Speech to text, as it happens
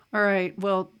All right.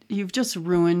 Well, you've just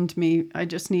ruined me. I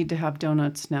just need to have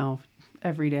donuts now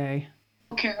every day.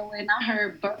 Carolyn, I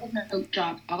heard Buttermilk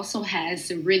Drop also has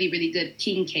some really, really good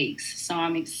king cakes. So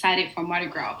I'm excited for Mardi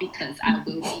Gras because I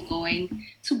will be going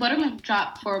to Buttermilk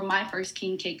Drop for my first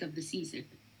king cake of the season.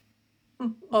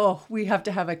 Oh, we have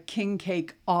to have a king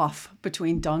cake off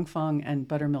between Dongfeng and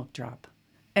Buttermilk Drop.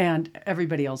 And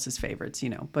everybody else's favorites,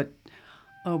 but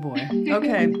oh boy.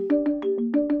 Okay.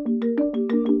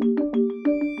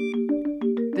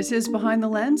 This is Behind the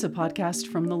Lens, a podcast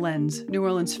from The Lens, New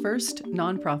Orleans' first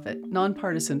nonprofit,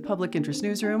 nonpartisan public interest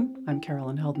newsroom. I'm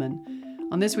Carolyn Heldman.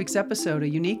 On this week's episode, a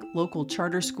unique local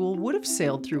charter school would have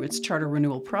sailed through its charter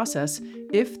renewal process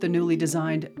if the newly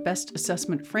designed best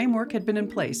assessment framework had been in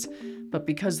place. But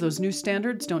because those new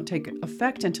standards don't take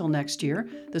effect until next year,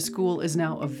 the school is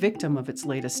now a victim of its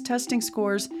latest testing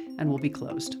scores and will be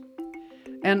closed.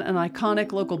 And an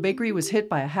iconic local bakery was hit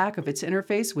by a hack of its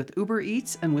interface with Uber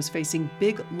Eats and was facing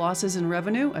big losses in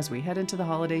revenue as we head into the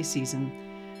holiday season.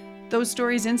 Those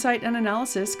stories, insight, and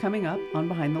analysis coming up on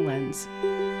Behind the Lens.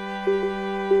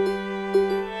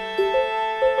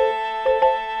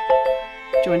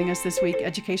 Joining us this week,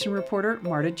 education reporter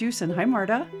Marta Jewson. Hi,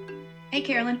 Marta. Hey,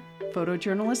 Carolyn.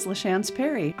 Photojournalist LaChance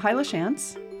Perry. Hi,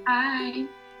 LaChance. Hi.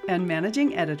 And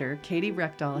managing editor Katie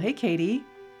Reckdahl. Hey, Katie.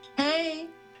 Hey.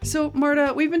 So,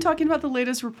 Marta, we've been talking about the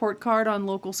latest report card on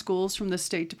local schools from the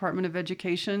State Department of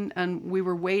Education, and we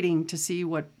were waiting to see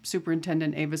what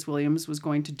Superintendent Avis Williams was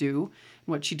going to do,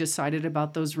 what she decided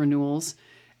about those renewals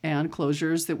and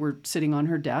closures that were sitting on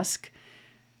her desk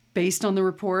based on the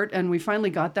report. And we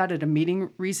finally got that at a meeting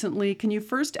recently. Can you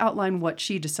first outline what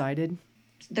she decided?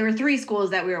 There were three schools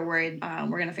that we were worried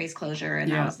were going to face closure,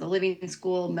 and that was the Living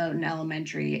School, Moton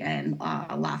Elementary, and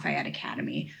Lafayette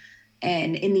Academy.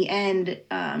 And in the end,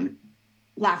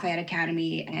 Lafayette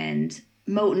Academy and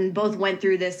Moton both went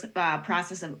through this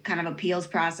process of kind of appeals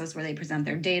process where they present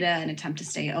their data and attempt to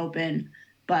stay open,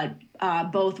 but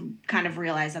both kind of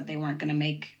realized that they weren't going to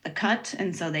make the cut,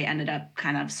 and so they ended up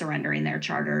kind of surrendering their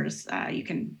charters, you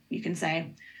can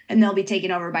say, and they'll be taken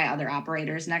over by other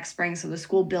operators next spring. So the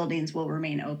school buildings will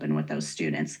remain open with those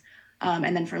students.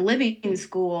 And then for Living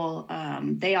School,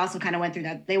 they also kind of went through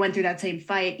that. They went through that same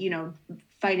fight,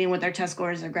 fighting with their test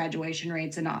scores, their graduation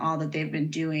rates, and all that they've been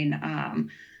doing,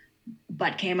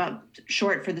 but came up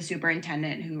short for the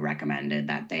superintendent, who recommended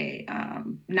that they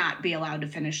not be allowed to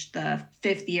finish the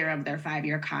fifth year of their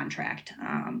 5-year contract,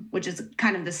 which is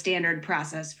kind of the standard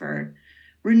process for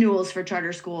renewals for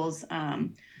charter schools,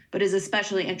 but is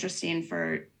especially interesting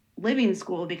for Living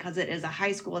School because it is a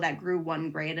high school that grew one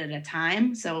grade at a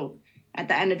time. So at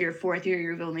the end of your fourth year,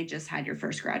 you've only just had your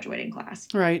first graduating class.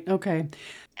 Right. Okay.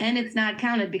 And it's not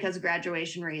counted because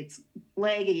graduation rates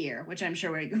lag a year, which I'm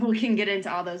sure we can get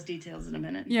into all those details in a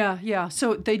minute. Yeah.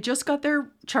 So they just got their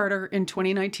charter in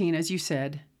 2019, as you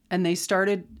said, and they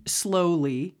started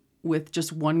slowly with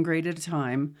just one grade at a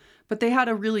time. But they had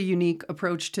a really unique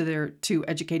approach to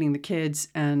educating the kids,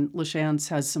 and LaChance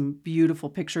has some beautiful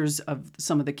pictures of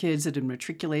some of the kids that had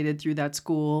matriculated through that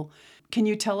school. Can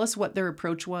you tell us what their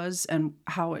approach was and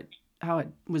how it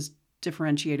was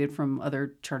differentiated from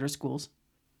other charter schools?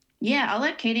 Yeah, I'll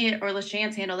let Katie or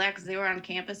LaChance handle that because they were on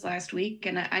campus last week,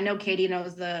 and I know Katie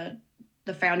knows the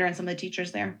founder and some of the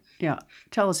teachers there. Yeah,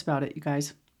 tell us about it, you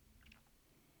guys.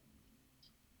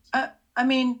 I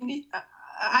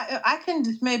can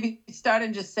just maybe start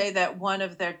and just say that one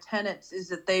of their tenets is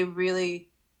that they really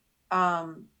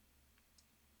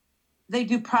they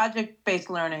do project-based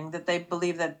learning, that they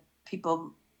believe that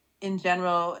people in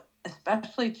general,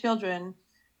 especially children,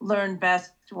 learn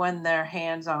best when they're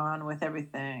hands-on with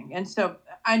everything. And so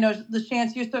I know,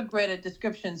 LaChance, you're so great at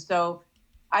descriptions, so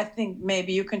I think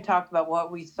maybe you can talk about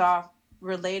what we saw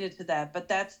related to that. But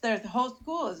that's the whole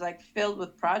school is like filled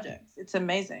with projects. It's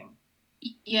amazing.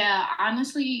 Yeah,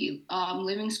 honestly,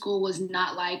 Living School was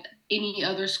not like any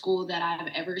other school that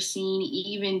I've ever seen,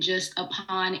 even just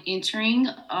upon entering.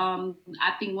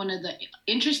 I think one of the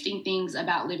interesting things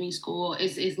about Living School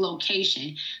is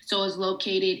location. So it's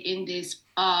located in this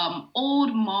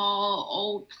old mall,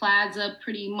 old plaza,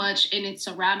 pretty much, and it's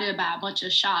surrounded by a bunch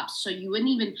of shops. So you wouldn't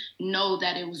even know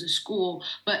that it was a school.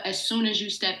 But as soon as you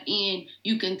step in,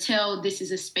 you can tell this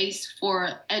is a space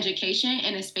for education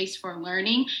and a space for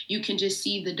learning. You can just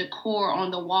see the decor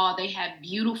on the wall. They have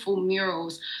beautiful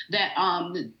murals that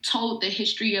told the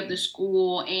history of the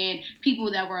school and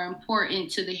people that were important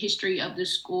to the history of the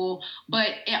school. But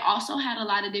it also had a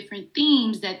lot of different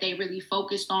themes that they really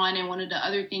focused on. And one of the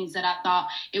other things that I thought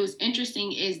it was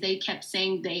interesting is they kept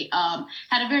saying they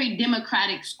had a very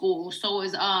democratic school. So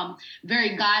it was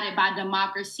very guided by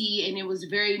democracy, and it was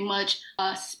very much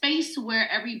a space where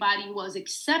everybody was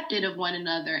accepted of one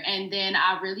another. And then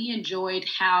I really enjoyed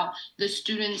how the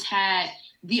students had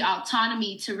the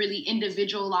autonomy to really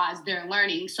individualize their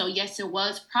learning. So yes, it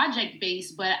was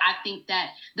project-based, but I think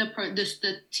that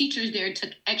the teachers there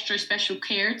took extra special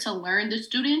care to learn the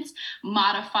students,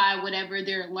 modify whatever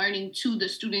they're learning to the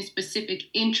student's specific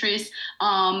interests,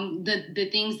 the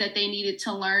things that they needed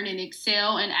to learn and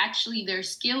excel, and actually their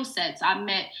skill sets. I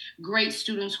met great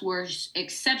students who were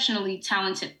exceptionally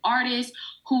talented artists,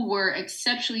 who were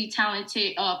exceptionally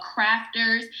talented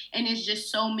crafters, and it's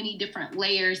just so many different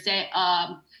layers that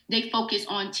they focus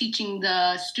on teaching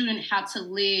the student how to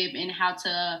live and how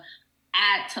to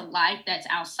add to life that's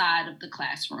outside of the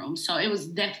classroom. So it was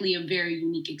definitely a very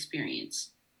unique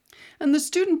experience. And the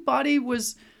student body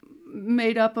was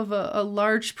made up of a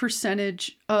large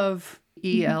percentage of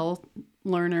EL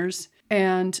learners.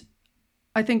 And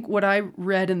I think what I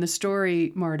read in the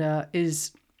story, Marta,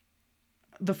 is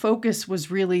the focus was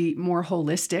really more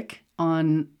holistic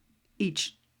on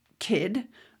each kid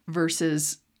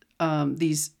versus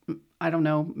these, I don't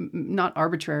know, not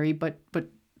arbitrary, but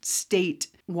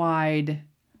statewide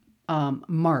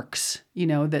marks,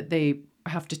 that they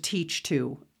have to teach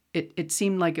to. It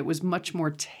seemed like it was much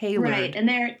more tailored. Right. And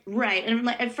they're right.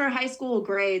 And for high school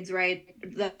grades, right,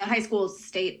 the high school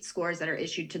state scores that are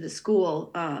issued to the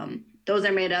school, those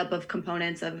are made up of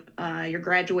components of your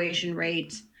graduation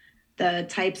rate, the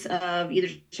types of either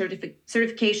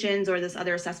certifications or this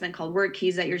other assessment called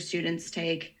WorkKeys that your students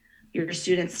take, your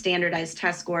students' standardized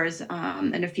test scores,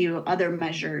 and a few other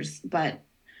measures. But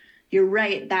you're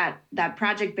right that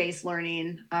project-based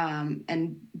learning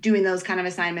and doing those kind of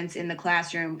assignments in the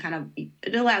classroom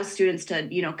it allows students to,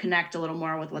 connect a little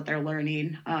more with what they're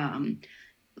learning.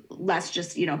 Less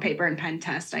just, paper and pen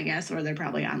test, I guess, or they're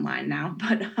probably online now.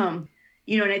 But, and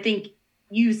I think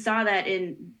you saw that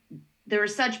there were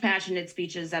such passionate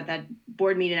speeches at that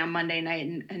board meeting on Monday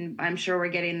night, and I'm sure we're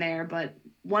getting there. But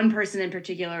one person in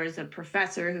particular is a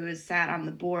professor who has sat on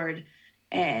the board,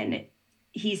 and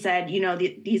he said,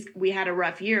 we had a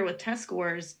rough year with test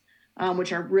scores,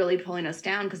 which are really pulling us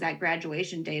down because that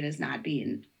graduation date is not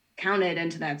being counted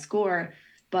into that score.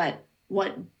 But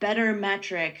what better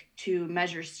metric to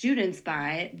measure students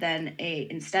by than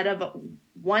instead of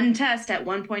one test at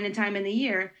one point in time in the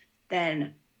year,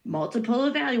 then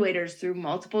multiple evaluators through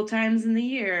multiple times in the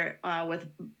year with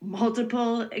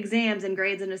multiple exams and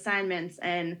grades and assignments.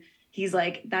 And he's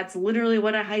like, that's literally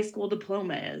what a high school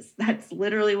diploma is. That's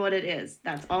literally what it is.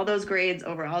 That's all those grades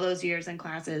over all those years and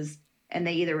classes, and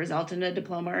they either result in a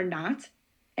diploma or not.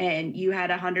 And you had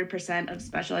 100% of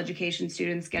special education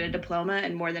students get a diploma,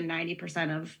 and more than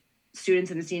 90% of students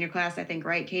in the senior class, I think,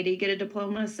 right, Katie, get a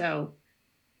diploma. So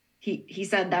he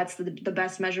said that's the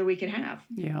best measure we could have.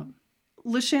 Yeah.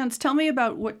 LaChance, tell me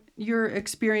about what your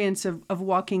experience of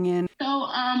walking in. So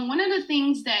one of the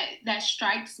things that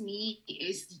strikes me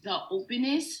is the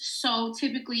openness. So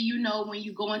typically, when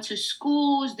you go into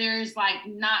schools, there's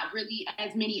not really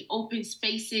as many open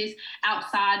spaces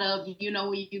outside of, when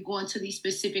you go into these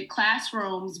specific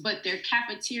classrooms, but their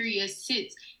cafeteria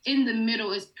sits in the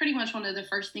middle is pretty much one of the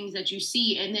first things that you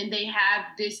see. And then they have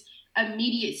this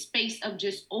immediate space of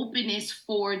just openness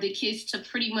for the kids to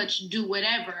pretty much do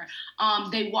whatever.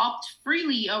 They walked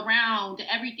freely around.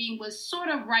 Everything was sort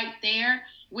of right there,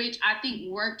 which I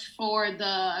think worked for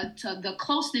the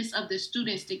closeness of the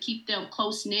students to keep them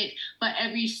close knit. But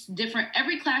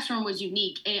every classroom was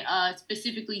unique and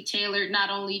specifically tailored not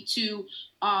only to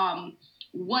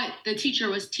what the teacher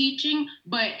was teaching,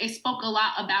 but it spoke a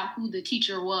lot about who the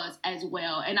teacher was as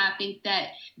well. And I think that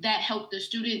helped the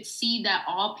students see that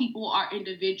all people are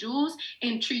individuals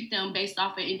and treat them based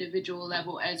off an individual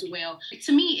level as well.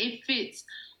 To me, it fits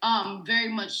very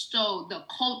much so the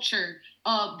culture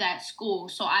of that school.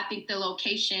 So I think the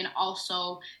location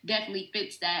also definitely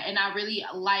fits that. And I really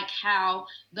like how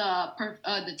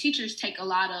the teachers take a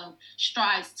lot of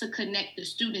strides to connect the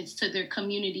students to their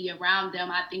community around them.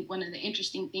 I think one of the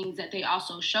interesting things that they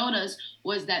also showed us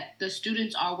was that the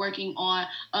students are working on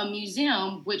a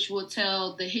museum which will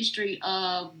tell the history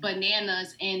of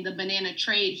bananas and the banana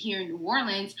trade here in New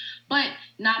Orleans. But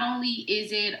not only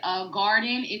is it a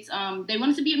garden, it's they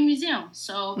want it to be a museum.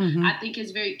 So I think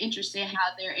it's very interesting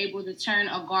how they're able to turn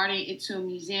a garden into a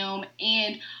museum.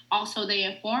 And also they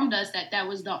informed us that that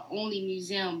was the only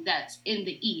museum that's in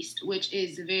the East, which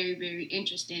is very, very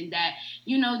interesting, that,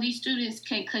 you know, these students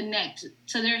can connect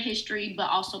to their history, but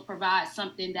also provide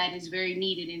something that is very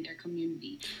needed in their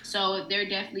community. So they're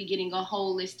definitely getting a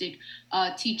holistic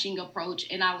teaching approach.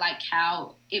 And I like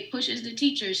how it pushes the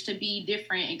teachers to be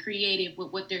different and creative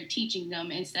with what they're teaching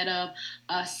them, instead of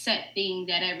a set thing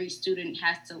that every student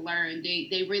has to learn.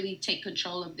 They really take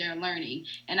control of their learning.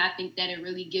 And I think that it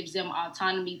really gives them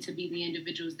autonomy to be the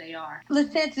individuals they are.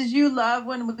 LaChance, did you love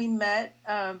when we met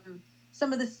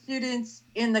some of the students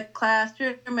in the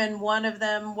classroom, and one of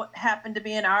them happened to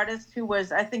be an artist who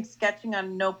was, I think, sketching on a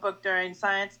notebook during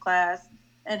science class,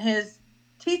 and his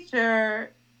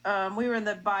teacher, we were in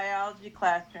the biology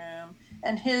classroom,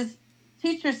 and his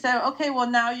teacher said, okay, well,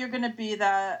 now you're going to be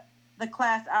the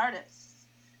class artist,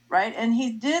 right? And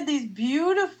he did these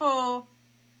beautiful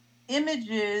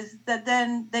images that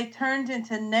then they turned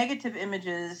into negative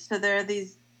images. So there are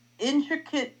these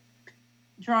intricate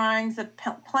drawings of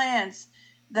plants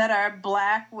that are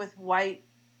black with white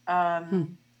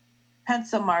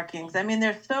pencil markings. I mean,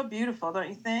 they're so beautiful, don't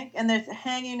you think? And they're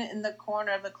hanging in the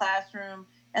corner of the classroom.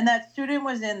 And that student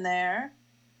was in there,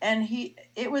 and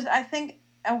it was, I think,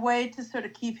 a way to sort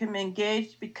of keep him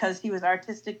engaged because he was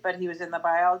artistic, but he was in the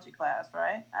biology class,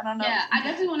 right? I don't know. Yeah, I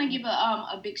definitely want to give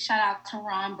a big shout out to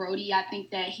Ron Brody. I think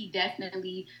that he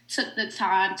definitely took the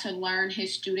time to learn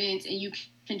his students, and you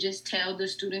can just tell the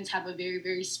students have a very,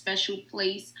 very special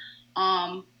place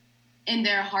in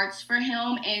their hearts for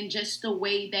him. And just the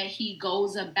way that he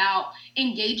goes about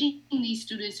engaging these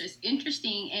students is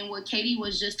interesting. And what Katie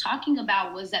was just talking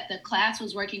about was that the class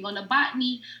was working on a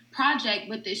botany project,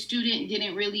 but the student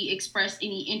didn't really express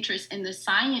any interest in the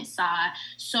science side.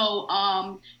 So,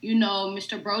 you know,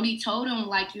 Mr. Brody told him,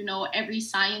 like, you know, every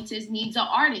scientist needs an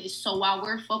artist. So while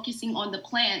we're focusing on the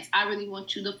plants, I really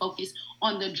want you to focus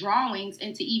on the drawings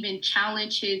and to even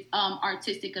challenge his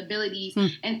artistic abilities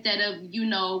instead of, you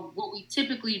know, what we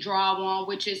typically draw on,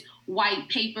 which is white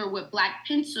paper with black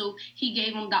pencil. He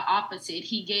gave him the opposite.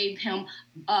 He gave him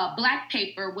black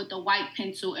paper with a white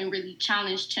pencil and really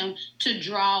challenged him to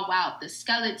draw out the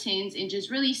skeletons and just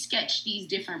really sketch these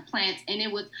different plants. And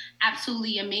it was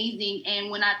absolutely amazing. And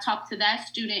when I talked to that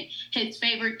student, his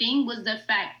favorite thing was the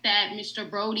fact that Mr.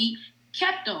 Brody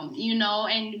kept them, you know.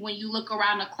 And when you look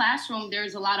around the classroom,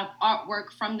 there's a lot of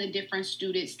artwork from the different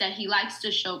students that he likes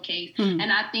to showcase.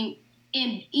 And I think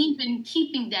in even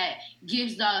keeping that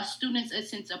gives the students a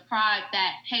sense of pride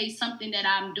that, hey, something that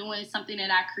I'm doing, something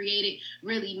that I created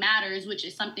really matters, which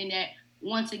is something that,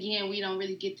 once again, we don't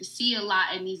really get to see a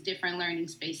lot in these different learning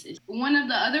spaces. One of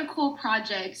the other cool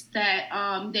projects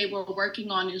that they were working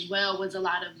on as well was a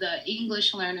lot of the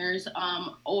English learners,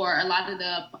 or a lot of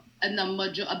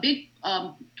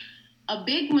a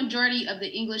big majority of the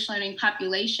English learning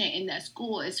population in that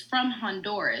school is from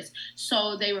Honduras.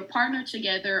 So they were partnered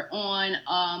together on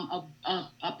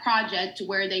a project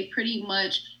where they pretty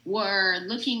much were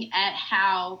looking at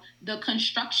how the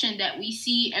construction that we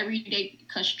see, everyday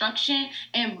construction,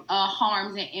 and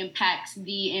harms and impacts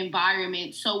the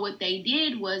environment. So what they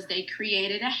did was they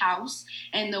created a house,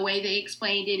 and the way they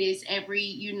explained it is every,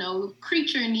 you know,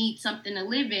 creature needs something to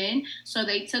live in. So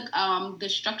they took the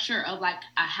structure of like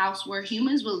a house where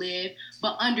humans would live,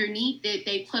 but underneath it,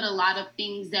 they put a lot of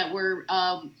things that were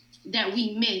that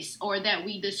we miss or that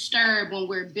we disturb when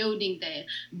we're building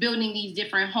these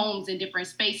different homes in different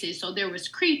spaces. So there was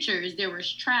creatures, there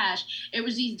was trash. It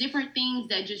was these different things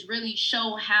that just really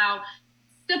show how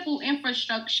simple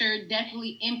infrastructure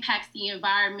definitely impacts the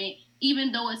environment.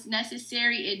 Even though it's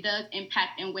necessary, it does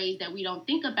impact in ways that we don't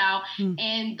think about.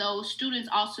 And those students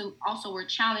also were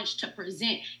challenged to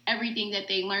present everything that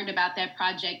they learned about that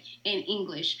project in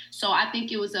English. So I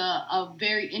think it was a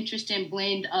very interesting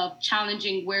blend of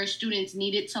challenging where students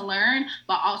needed to learn,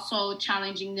 but also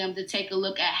challenging them to take a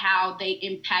look at how they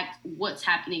impact what's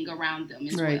happening around them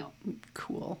as well.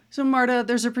 Cool. So Marta,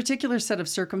 there's a particular set of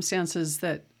circumstances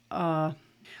that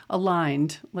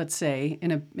aligned, let's say,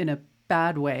 in a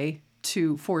bad way,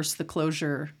 to force the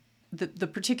closure. The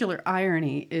particular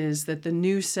irony is that the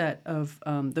new set of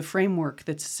the framework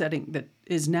that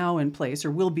is now in place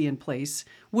or will be in place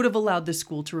would have allowed the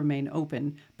school to remain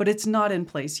open, but it's not in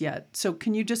place yet. So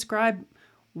can you describe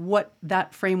what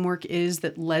that framework is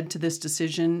that led to this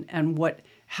decision and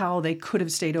how they could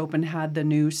have stayed open had the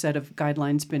new set of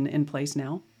guidelines been in place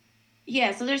now?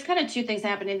 Yeah, so there's kind of two things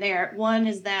happening there. One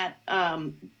is that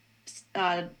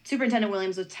Superintendent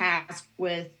Williams was tasked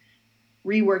with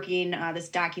reworking this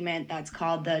document that's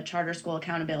called the Charter School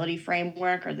Accountability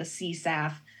Framework, or the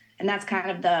CSAF. And that's kind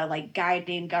of the like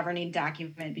guiding, governing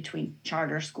document between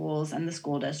charter schools and the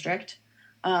school district.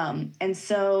 And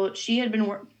so she and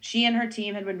her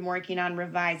team had been working on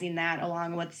revising that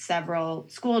along with several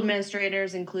school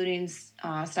administrators, including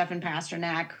Stefan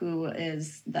Pasternak, who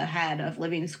is the head of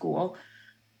Living School.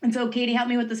 And so, Katie, help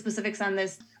me with the specifics on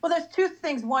this. Well, there's two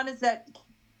things. One is that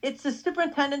it's the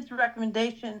superintendent's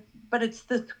recommendation, but it's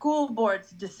the school board's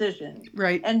decision.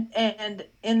 Right. And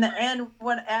in the end,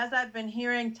 as I've been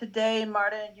hearing today,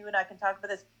 Marta, and you and I can talk about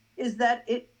this, is that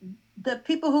the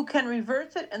people who can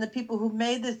reverse it and the people who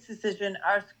made this decision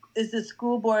is the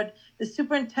school board. The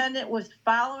superintendent was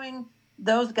following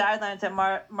those guidelines that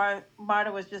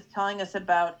Marta was just telling us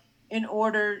about in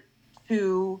order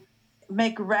to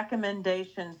make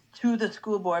recommendations to the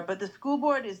school board, but the school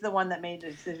board is the one that made the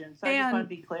decision. So I just want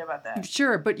to be clear about that.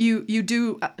 Sure, but you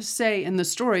do say in the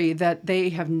story that they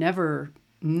have never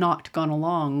not gone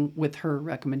along with her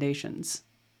recommendations.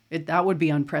 That would be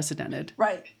unprecedented.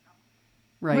 Right.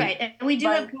 Right. And we do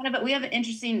have we have an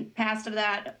interesting past of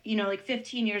that. Like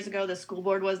 15 years ago, the school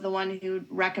board was the one who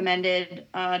recommended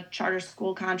charter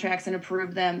school contracts and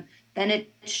approved them. Then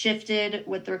it shifted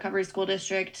with the Recovery School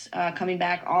District coming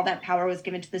back. All that power was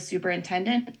given to the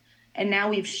superintendent. And now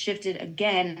we've shifted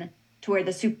again to where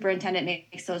the superintendent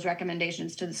makes those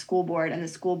recommendations to the school board, and the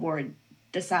school board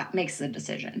makes the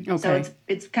decision. Okay. So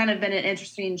it's kind of been an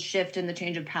interesting shift in the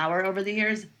change of power over the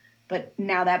years. But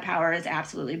now that power is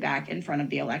absolutely back in front of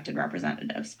the elected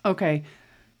representatives. Okay.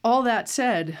 All that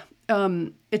said,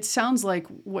 it sounds like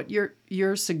what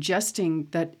you're suggesting,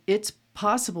 that it's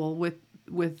possible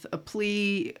with a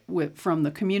plea from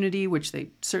the community, which they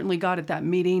certainly got at that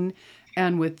meeting,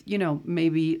 and with,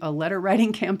 maybe a letter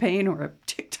writing campaign or a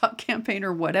TikTok campaign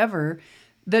or whatever,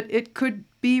 that it could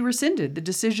be rescinded. The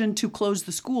decision to close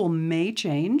the school may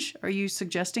change. Are you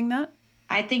suggesting that?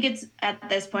 I think it's at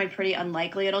this point pretty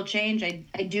unlikely it'll change.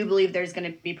 I do believe there's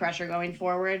going to be pressure going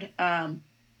forward.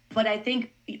 But I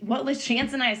think what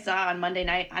LaChance and I saw on Monday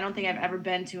night, I don't think I've ever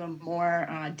been to a more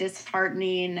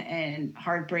disheartening and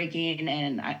heartbreaking.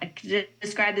 And I could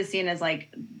describe the scene as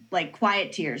like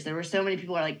quiet tears. There were so many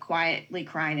people like quietly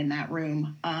crying in that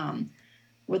room,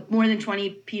 with more than 20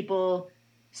 people,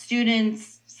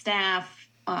 students, staff,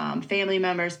 family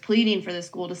members pleading for the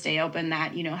school to stay open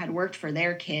that, had worked for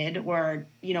their kid, or,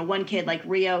 one kid like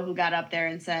Rio who got up there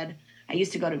and said, I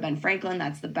used to go to Ben Franklin.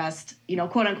 That's the best,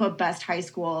 quote unquote, best high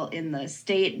school in the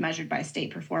state measured by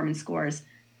state performance scores.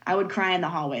 I would cry in the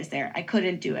hallways there. I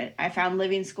couldn't do it. I found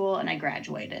Living School and I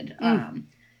graduated. And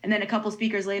then a couple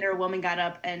speakers later, a woman got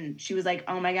up and she was like,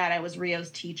 oh my God, I was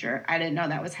Rio's teacher. I didn't know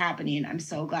that was happening. I'm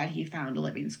so glad he found a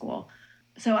Living School.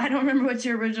 So I don't remember what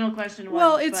your original question was.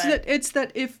 Well, it's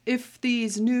that if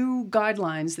these new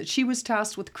guidelines that she was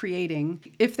tasked with creating,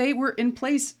 if they were in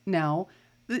place now,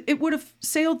 it would have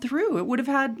sailed through. It would have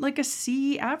had like a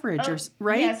C average,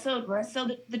 right? Yeah. So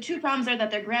the two problems are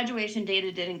that their graduation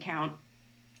data didn't count,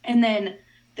 and then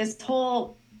this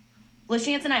whole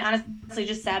LaChance and I honestly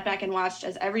just sat back and watched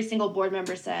as every single board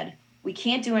member said, we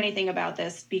can't do anything about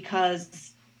this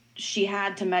because she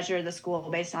had to measure the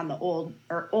school based on the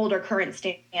older current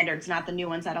standards, not the new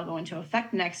ones that'll go into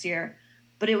effect next year.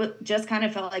 But it just kind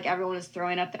of felt like everyone was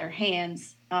throwing up their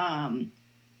hands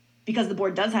because the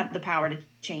board does have the power to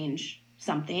change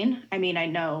something. I mean, I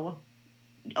know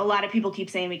a lot of people keep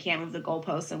saying we can't move the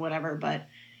goalposts and whatever, but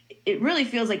it really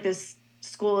feels like this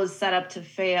school is set up to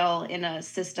fail in a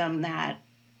system that,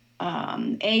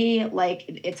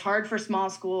 it's hard for small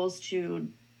schools to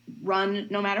run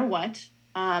no matter what.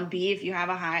 B, if you have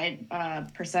a high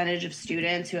percentage of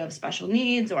students who have special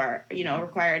needs or,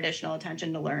 require additional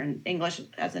attention to learn English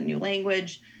as a new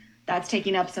language, that's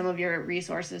taking up some of your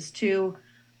resources too.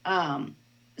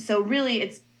 So really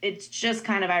it's just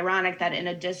kind of ironic that in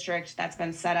a district that's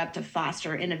been set up to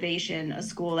foster innovation, a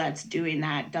school that's doing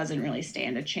that doesn't really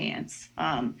stand a chance.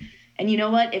 And you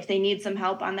know what? If they need some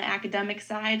help on the academic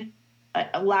side,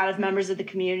 a lot of members of the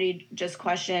community just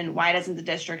question, why doesn't the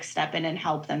district step in and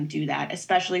help them do that,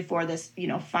 especially for this,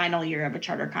 final year of a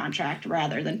charter contract,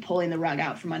 rather than pulling the rug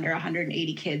out from under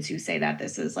 180 kids who say that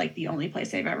this is like the only place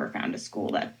they've ever found a school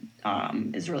that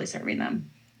is really serving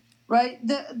them. Right.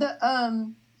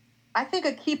 I think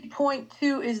a key point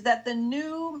too is that the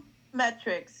new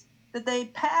metrics that they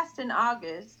passed in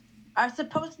August are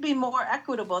supposed to be more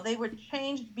equitable. They were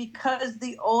changed because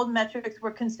the old metrics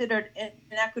were considered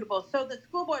inequitable. So the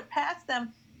school board passed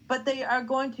them, but they are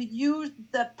going to use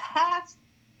the past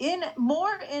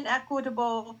more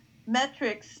inequitable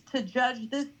metrics to judge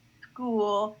this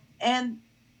school. And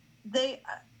they,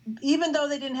 even though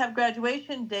they didn't have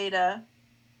graduation data,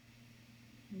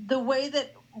 the way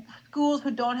that schools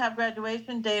who don't have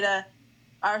graduation data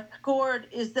are scored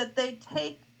is that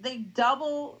they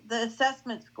double the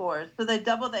assessment scores. So they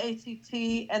double the ACT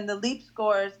and the LEAP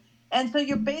scores. And so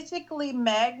you're basically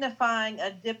magnifying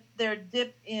their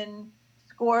dip in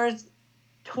scores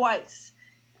twice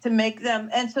to make them.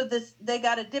 And so they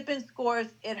got a dip in scores.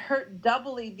 It hurt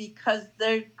doubly because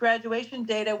their graduation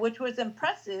data, which was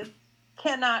impressive,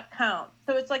 cannot count.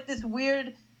 So it's like this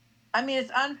weird,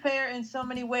 it's unfair in so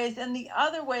many ways. And the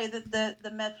other way that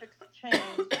the metrics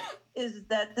changed is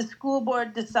that the school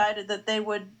board decided that they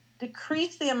would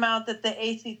decrease the amount that the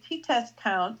ACT test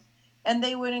counts, and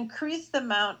they would increase the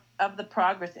amount of the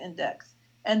progress index.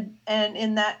 And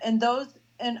in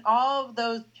all of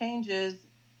those changes,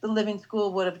 the Living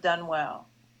School would have done well.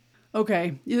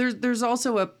 Okay. There's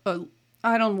also a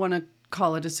I don't want to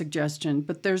call it a suggestion,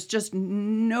 but there's just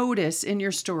notice in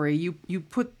your story. You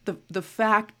put the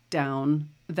fact down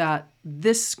that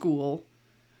this school,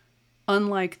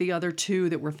 unlike the other two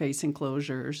that were facing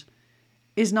closures,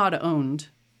 is not owned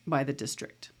by the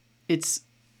district. It's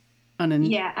no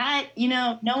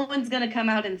one's going to come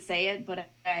out and say it, but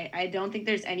I don't think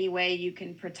there's any way you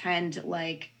can pretend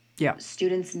like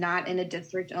students not in a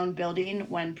district-owned building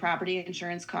when property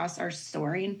insurance costs are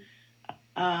soaring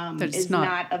is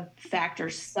not a factor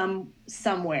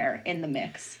somewhere in the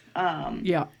mix.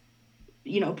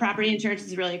 Property insurance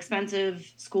is really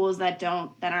expensive. Schools that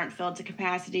aren't filled to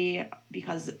capacity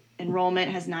because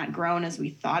enrollment has not grown as we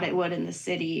thought it would in the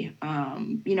city.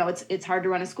 It's hard to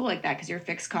run a school like that because your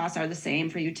fixed costs are the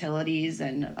same for utilities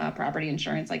and property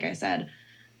insurance, like I said.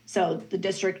 So the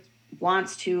district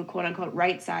wants to, quote unquote,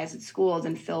 right size its schools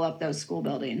and fill up those school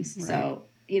buildings. Right. So,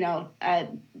 I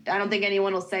don't think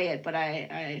anyone will say it, but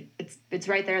it's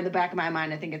right there in the back of my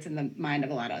mind. I think it's in the mind of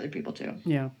a lot of other people too.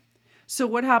 Yeah. So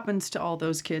what happens to all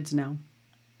those kids now?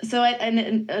 So,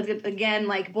 again,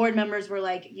 like board members were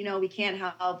like, we can't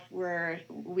help.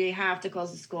 We have to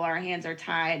close the school. Our hands are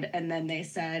tied. And then they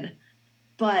said,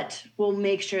 but we'll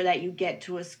make sure that you get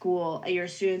to a school, your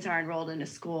students are enrolled in a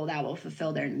school that will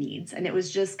fulfill their needs. And it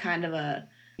was just kind of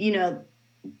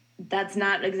that's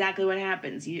not exactly what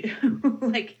happens. You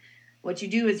like what you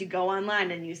do is you go online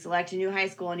and you select a new high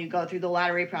school and you go through the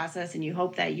lottery process and you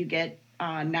hope that you get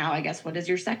now, I guess, what is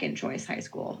your second choice high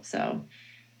school? So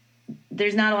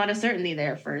there's not a lot of certainty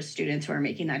there for students who are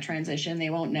making that transition.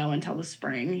 They won't know until the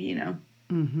spring,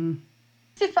 Mm-hmm.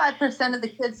 65% of the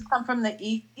kids come from the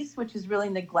East, which is really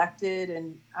neglected,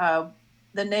 and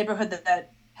the neighborhood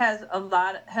that has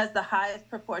the highest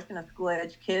proportion of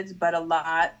school-age kids, but a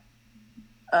lot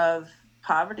of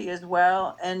poverty as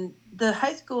well. And the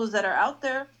high schools that are out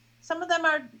there, some of them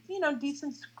are,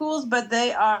 decent schools, but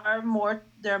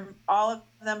all of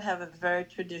them have a very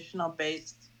traditional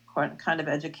based kind of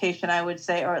education, I would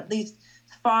say, or at least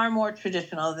far more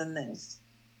traditional than this.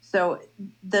 So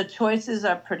the choices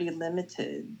are pretty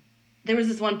limited. There was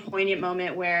this one poignant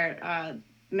moment where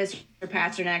Mr.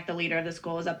 Pasternak, the leader of the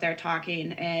school, was up there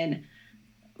talking, and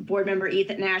board member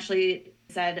Ethan Ashley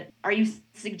said, "Are you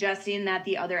suggesting that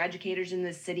the other educators in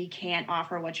this city can't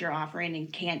offer what you're offering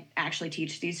and can't actually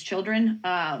teach these children?"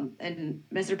 And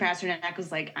Mr. Pasternak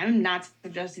was like, "I'm not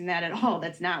suggesting that at all.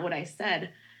 That's not what I said.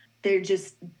 They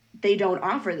don't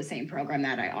offer the same program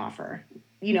that I offer."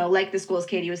 Like the schools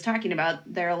Katie was talking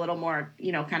about, they're a little more,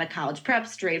 kind of college prep,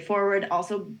 straightforward,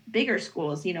 also bigger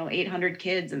schools, 800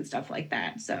 kids and stuff like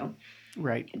that. So,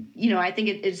 right. I think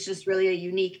it's just really a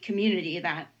unique community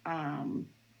that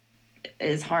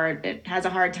is hard. It has a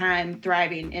hard time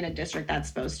thriving in a district that's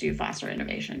supposed to foster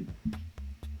innovation.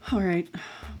 All right.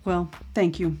 Well,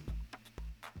 thank you.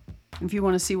 If you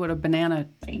want to see what a banana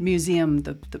museum,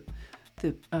 the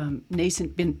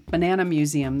nascent banana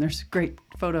museum, there's great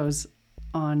photos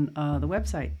on the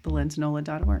website,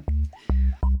 thelensnola.org.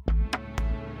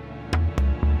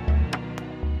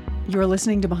 You're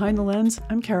listening to Behind the Lens.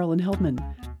 I'm Carolyn Heldman.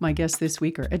 My guests this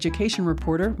week are education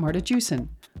reporter Marta Jewson,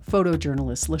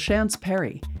 photojournalist LaChance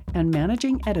Perry, and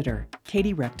managing editor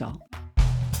Katie Reckdahl.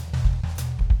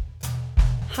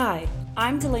 Hi,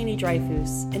 I'm Delaney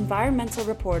Dreyfus, environmental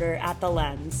reporter at The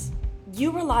Lens.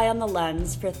 You rely on The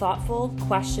Lens for thoughtful,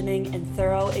 questioning, and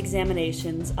thorough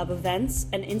examinations of events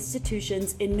and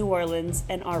institutions in New Orleans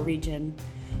and our region.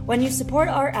 When you support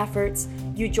our efforts,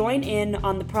 you join in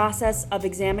on the process of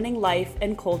examining life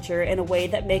and culture in a way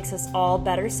that makes us all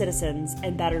better citizens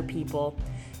and better people.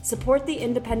 Support the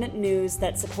independent news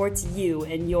that supports you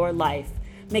in your life.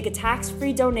 Make a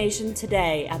tax-free donation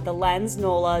today at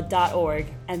thelensnola.org,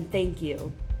 and thank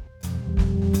you.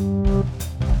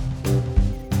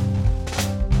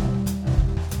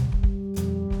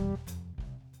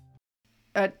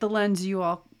 At The Lens, you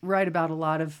all write about a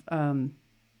lot of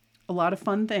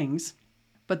fun things,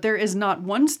 but there is not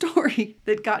one story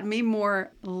that got me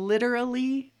more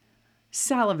literally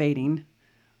salivating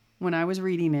when I was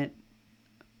reading it,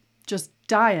 just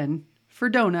dying for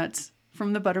donuts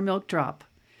from the buttermilk drop.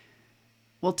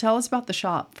 Well, tell us about the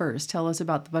shop first. Tell us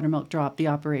about the buttermilk drop, the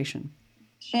operation.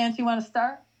 Chance, you want to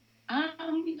start?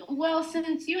 Well,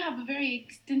 since you have a very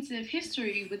extensive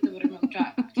history with the buttermilk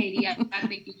drop, Katie, I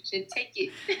think you should take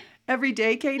it. Every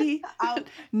day, Katie?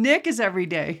 Nick is every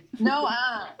day. No,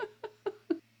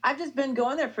 I've just been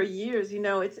going there for years.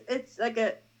 It's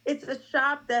a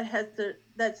shop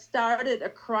that started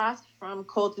across from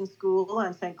Colton School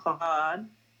on St. Claude,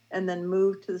 and then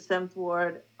moved to the 7th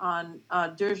Ward on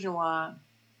Durgenois,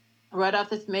 right off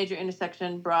this major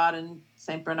intersection, Broad and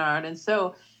St. Bernard. And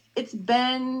so it's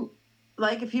been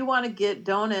like, if you want to get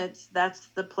donuts, that's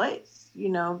the place.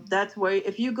 That's where,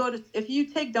 if you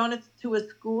take donuts to a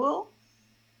school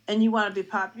and you want to be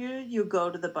popular, you go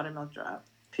to the buttermilk drop,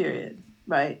 period.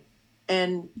 Right.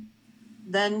 And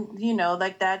then,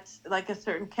 that's like a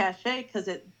certain cachet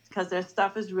because their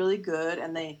stuff is really good,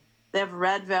 and they have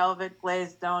red velvet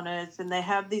glazed donuts, and they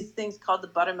have these things called the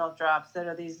buttermilk drops that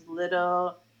are these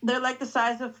little, they're like the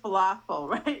size of falafel,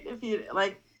 right? If you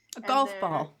like a golf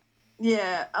ball.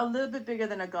 Yeah, a little bit bigger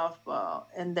than a golf ball.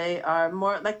 And they are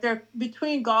more like, they're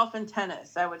between golf and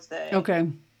tennis, I would say. Okay.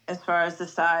 As far as the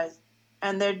size.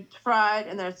 And they're fried,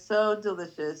 and they're so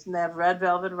delicious. And they have red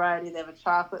velvet variety. They have a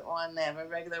chocolate one. They have a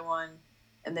regular one.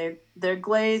 And they're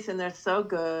glazed, and they're so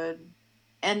good.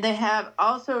 And they have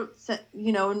also,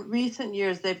 in recent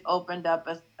years, they've opened up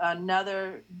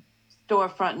another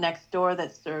storefront next door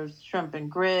that serves shrimp and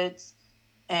grits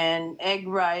and egg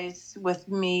rice with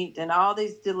meat and all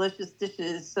these delicious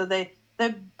dishes. So their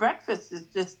breakfast is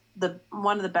just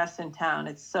one of the best in town.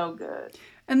 It's so good.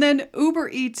 And then Uber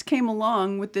Eats came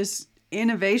along with this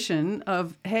innovation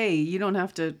of, hey, you don't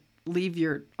have to leave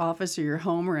your office or your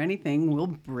home or anything. We'll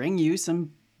bring you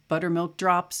some buttermilk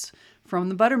drops from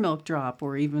the buttermilk drop,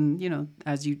 or even,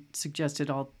 as you suggested,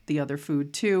 all the other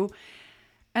food too.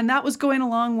 And that was going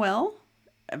along well.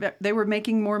 They were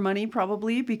making more money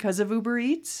probably because of Uber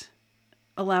Eats,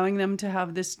 allowing them to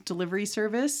have this delivery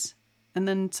service. And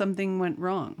then something went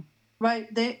wrong.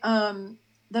 Right. The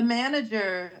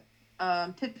manager,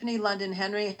 Tiffany London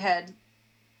Henry, had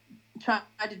tried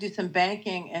to do some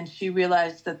banking, and she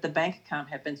realized that the bank account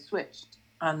had been switched.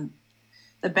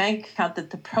 The bank account that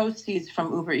the proceeds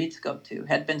from Uber Eats go to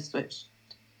had been switched.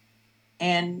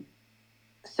 And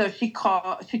so she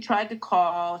called the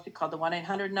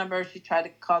 1-800 number. She tried to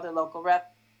call their local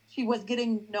rep. She was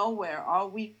getting nowhere all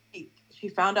week. She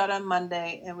found out on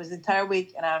Monday, and it was the entire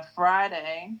week. And on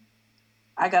Friday,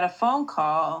 I got a phone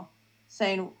call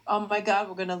saying, oh my God,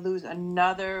 we're going to lose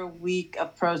another week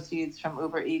of proceeds from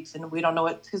Uber Eats. And we don't know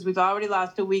what, because we've already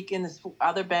lost a week in this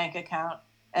other bank account.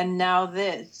 And now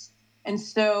this. And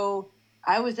so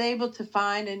I was able to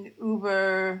find an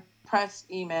Uber press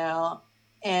email,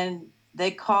 and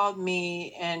they called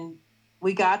me, and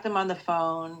we got them on the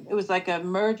phone. It was like an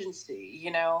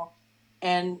emergency,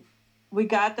 and we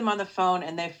got them on the phone,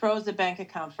 and they froze the bank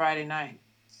account Friday night.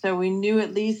 So we knew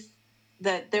at least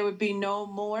that there would be no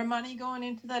more money going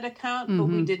into that account, but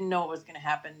we didn't know what was going to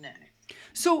happen next.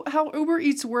 So how Uber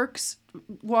Eats works,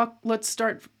 let's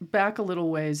start back a little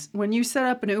ways. When you set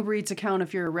up an Uber Eats account,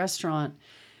 if you're a restaurant,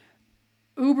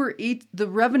 Uber Eats, the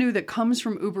revenue that comes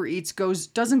from Uber Eats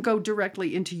doesn't go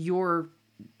directly into your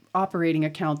operating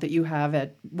account that you have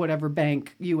at whatever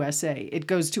bank, USA. It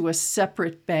goes to a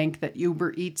separate bank that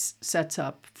Uber Eats sets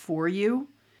up for you.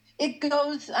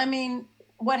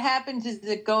 What happens is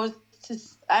it goes to,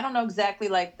 I don't know exactly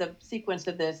like the sequence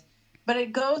of this, but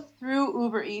it goes through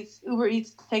Uber Eats. Uber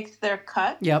Eats takes their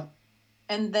cut. Yep.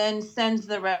 And then sends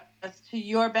the rest to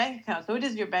your bank account. So it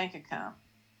is your bank account.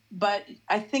 But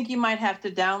I think you might have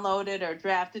to download it or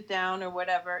draft it down or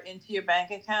whatever into your bank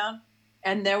account.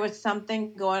 And there was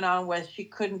something going on where she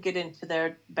couldn't get into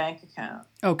their bank account.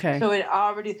 Okay. So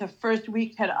the first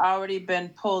week had already been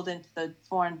pulled into the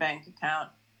foreign bank account.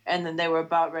 And then they were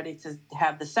about ready to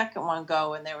have the second one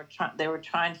go, and they were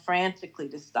trying frantically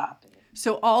to stop it.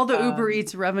 So all the Uber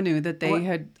Eats revenue that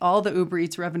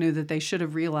they should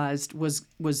have realized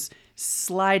was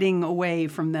sliding away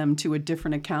from them to a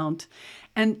different account.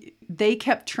 And they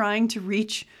kept trying to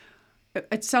reach,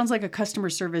 it sounds like a customer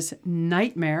service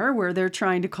nightmare where they're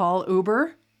trying to call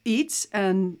Uber Eats,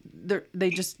 and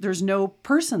there's no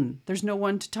person, there's no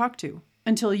one to talk to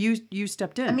until you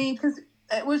stepped in. Because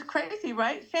it was crazy,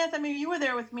 right, Chance? You were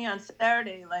there with me on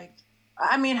Saturday.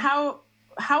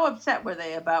 How upset were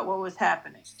they about what was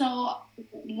happening? So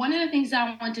one of the things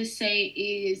I want to say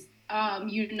is,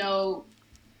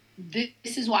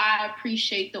 This is why I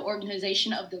appreciate the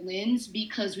organization of the Lens,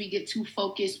 because we get to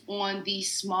focus on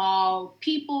these small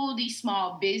people, these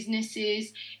small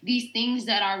businesses, these things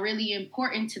that are really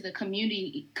important to the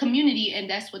community, and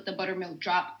that's what the buttermilk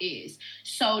drop is.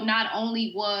 So not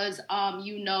only was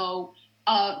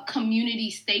a community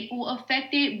staple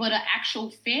affected, but an actual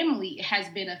family has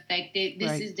been affected.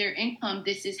 This Right. is their income,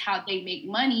 this is how they make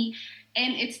money,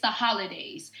 and it's the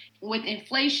holidays. With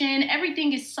inflation,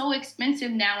 everything is so expensive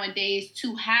nowadays.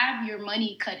 To have your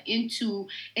money cut into,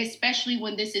 especially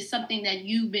when this is something that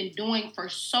you've been doing for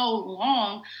so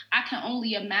long, I can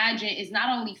only imagine is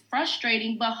not only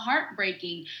frustrating but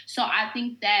heartbreaking. So I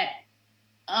think that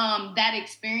that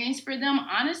experience for them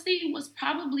honestly was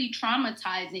probably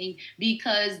traumatizing,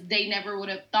 because they never would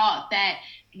have thought that,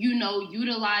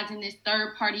 utilizing this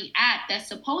third party app that's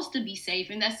supposed to be safe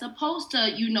and that's supposed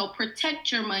to, protect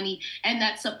your money and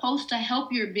that's supposed to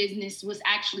help your business, was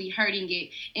actually hurting it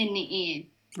in the end.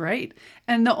 Right.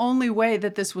 And the only way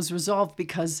that this was resolved,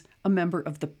 because a member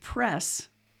of the press,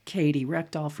 Katie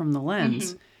Reckdahl from The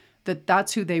Lens,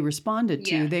 that's who they responded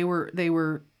to. Yeah. They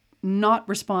were not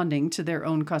responding to their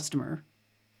own customer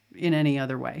in any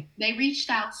other way. They reached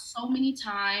out so many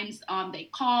times. They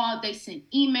called, they sent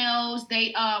emails,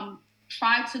 they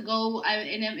tried to go,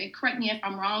 and correct me if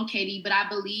I'm wrong, Katie, but I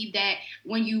believe that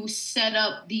when you set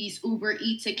up these Uber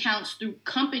Eats accounts through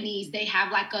companies, they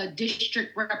have like a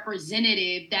district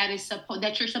representative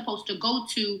that you're supposed to go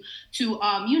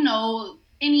to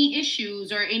any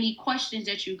issues or any questions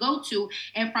that you go to.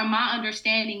 And from my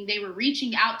understanding, they were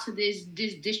reaching out to this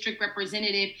district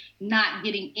representative, not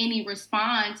getting any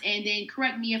response. And then,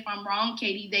 correct me if I'm wrong,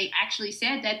 Katie, they actually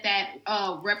said that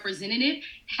representative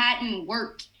hadn't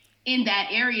worked in that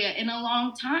area in a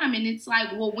long time. And it's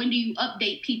like, well, when do you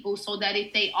update people so that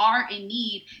if they are in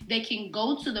need, they can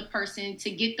go to the person to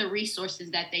get the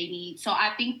resources that they need? So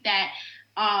I think that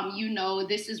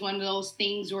this is one of those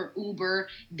things where Uber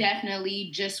definitely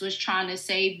just was trying to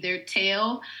save their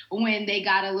tail when they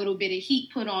got a little bit of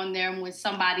heat put on them when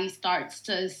somebody starts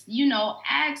to,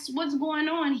 ask what's going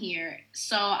on here.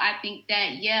 So I think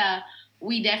that, yeah,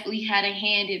 we definitely had a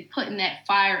hand in putting that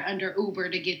fire under Uber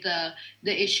to get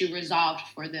the issue resolved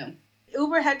for them.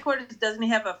 Uber headquarters doesn't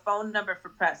have a phone number for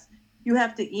press. You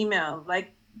have to email.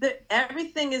 Like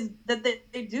everything is that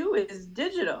they do is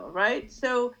digital, right?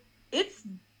 So it's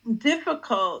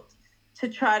difficult to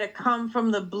try to come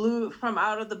from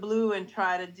out of the blue and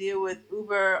try to deal with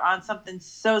Uber on something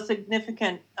so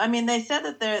significant. I mean, they said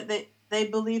that they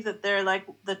believe that they're like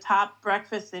the top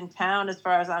breakfast in town as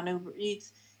far as on Uber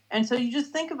Eats. And so you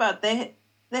just think about they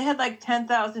had like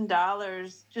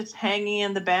 $10,000 just hanging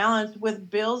in the balance with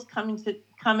bills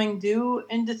coming due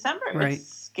in December. Right. It's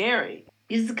scary.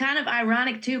 It's kind of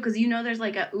ironic too, because there's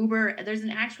like there's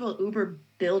an actual Uber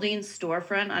building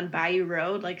storefront on Bayou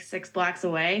Road, like 6 blocks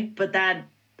away. But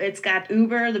it's got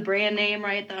Uber, the brand name,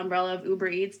 right, the umbrella of Uber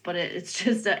Eats, but it's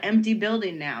just an empty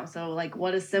building now. So like,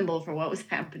 what a symbol for what was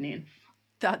happening.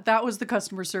 That was the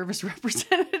customer service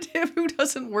representative who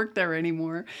doesn't work there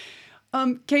anymore.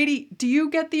 Katie, do you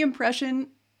get the impression,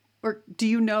 or do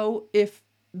you know if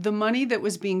the money that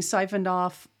was being siphoned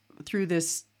off through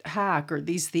this hack, or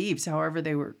these thieves, however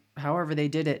they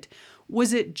did it,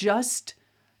 was it just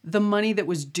the money that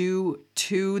was due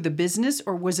to the business,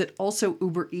 or was it also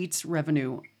Uber Eats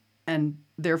revenue, and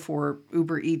therefore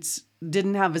Uber Eats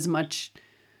didn't have as much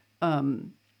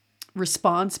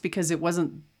response because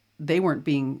they weren't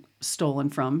being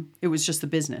stolen from, it was just the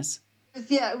business?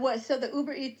 Yeah, so the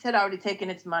Uber Eats had already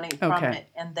taken its money from it,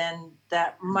 and then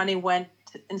that money went,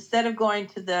 instead of going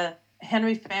to the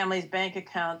Henry family's bank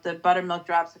account, the Buttermilk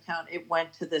Drops account, it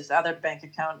went to this other bank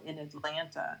account in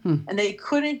Atlanta. And they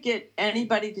couldn't get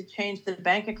anybody to change the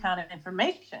bank account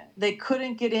information. They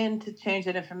couldn't get in to change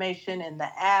that information in the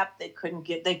app. They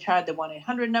tried the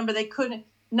 1-800 number. They couldn't,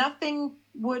 nothing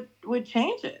would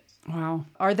change it. Wow.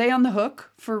 Are they on the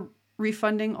hook for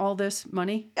refunding all this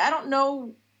money? I don't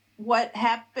know what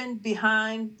happened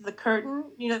behind the curtain.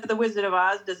 The Wizard of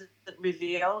Oz doesn't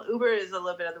reveal. Uber is a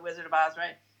little bit of the Wizard of Oz,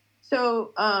 right?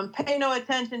 So pay no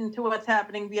attention to what's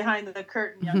happening behind the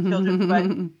curtain, young children.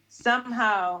 But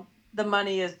somehow the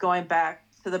money is going back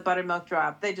to the Buttermilk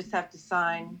Drop. They just have to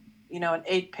sign, an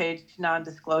 8-page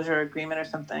non-disclosure agreement or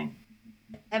something.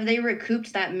 Have they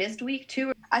recouped that missed week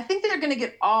too? I think they're going to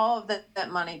get all of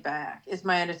that money back, is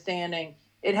my understanding.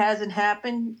 It hasn't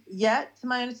happened yet, to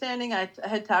my understanding. I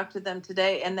had talked to them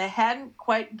today, and they hadn't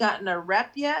quite gotten a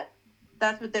rep yet.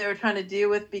 That's what they were trying to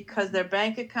deal with, because their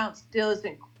bank account still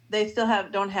isn't. They still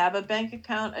don't have a bank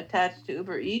account attached to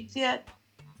Uber Eats yet.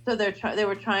 So they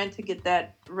were trying to get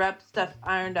that rep stuff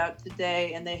ironed out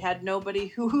today, and they had nobody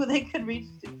who they could reach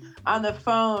on the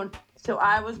phone. So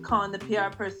I was calling the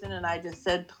PR person, and I just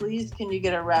said, please, can you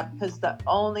get a rep? Because the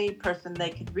only person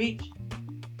they could reach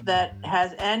that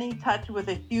has any touch with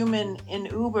a human in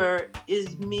Uber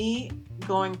is me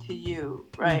going to you,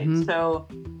 right? Mm-hmm. So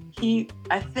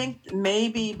I think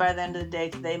maybe by the end of the day,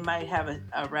 they might have a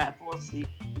rep. We'll see.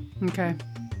 Okay.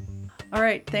 All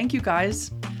right. Thank you,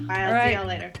 guys. I'll see y'all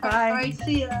later. Bye. All right,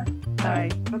 see ya. Bye.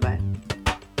 Bye-bye.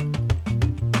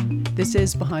 This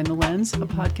is Behind the Lens, a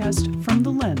podcast from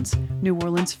The Lens, New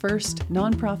Orleans' first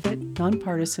nonprofit,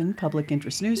 nonpartisan public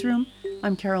interest newsroom.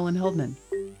 I'm Carolyn Heldman.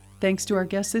 Thanks to our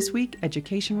guest this week,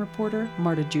 education reporter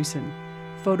Marta Jewson,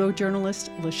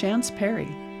 photojournalist LaChance Perry,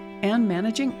 and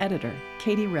managing editor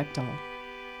Katie Reckdahl.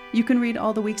 You can read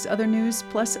all the week's other news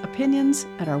plus opinions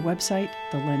at our website,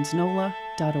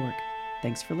 thelensnola.org.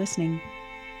 Thanks for listening.